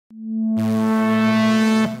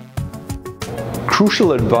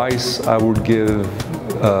crucial advice I would give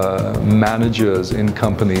managers in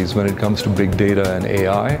companies when it comes to big data and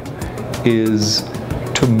AI is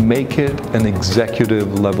to make it an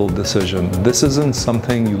executive level decision. This isn't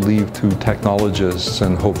something you leave to technologists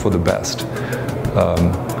and hope for the best.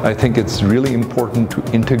 I think it's really important to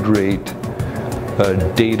integrate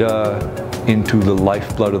data into the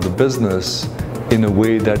lifeblood of the business in a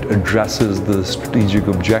way that addresses the strategic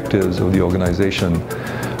objectives of the organization.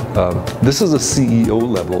 This is a CEO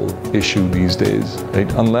level issue these days,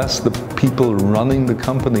 right? Unless the people running the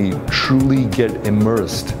company truly get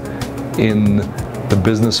immersed in the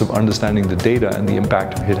business of understanding the data and the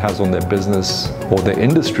impact it has on their business or their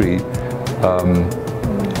industry,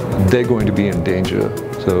 they're going to be in danger.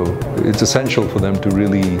 So it's essential for them to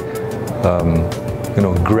really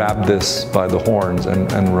grab this by the horns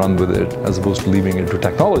and run with it, as opposed to leaving it to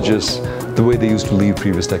technologists the way they used to leave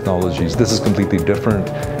previous technologies. This is completely different.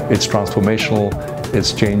 It's transformational.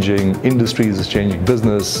 It's changing industries. It's changing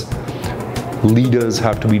business. Leaders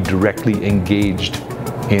have to be directly engaged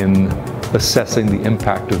in assessing the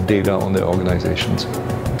impact of data on their organizations.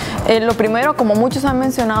 Lo primero, como muchos han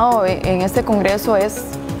mencionado en este congreso, es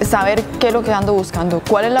saber qué es lo que ando buscando,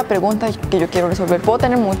 cuál es la pregunta que yo quiero resolver. Puedo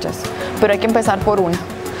tener muchas, pero hay que empezar por una,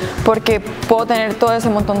 porque puedo tener todo ese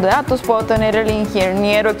montón de datos, puedo tener el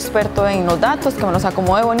ingeniero experto en los datos que me los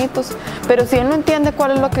acomode bonitos, pero si él no entiende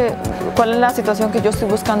cuál es la situación que yo estoy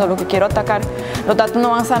buscando, lo que quiero atacar, los datos no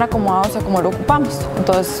van a estar acomodados a como lo ocupamos.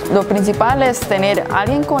 Entonces, lo principal es tener a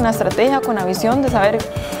alguien con la estrategia, con la visión de saber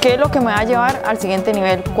qué es lo que me va a llevar al siguiente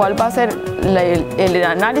nivel, cuál va a ser el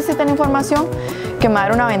análisis de la información que me va a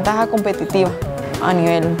dar una ventaja competitiva a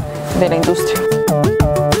nivel de la industria.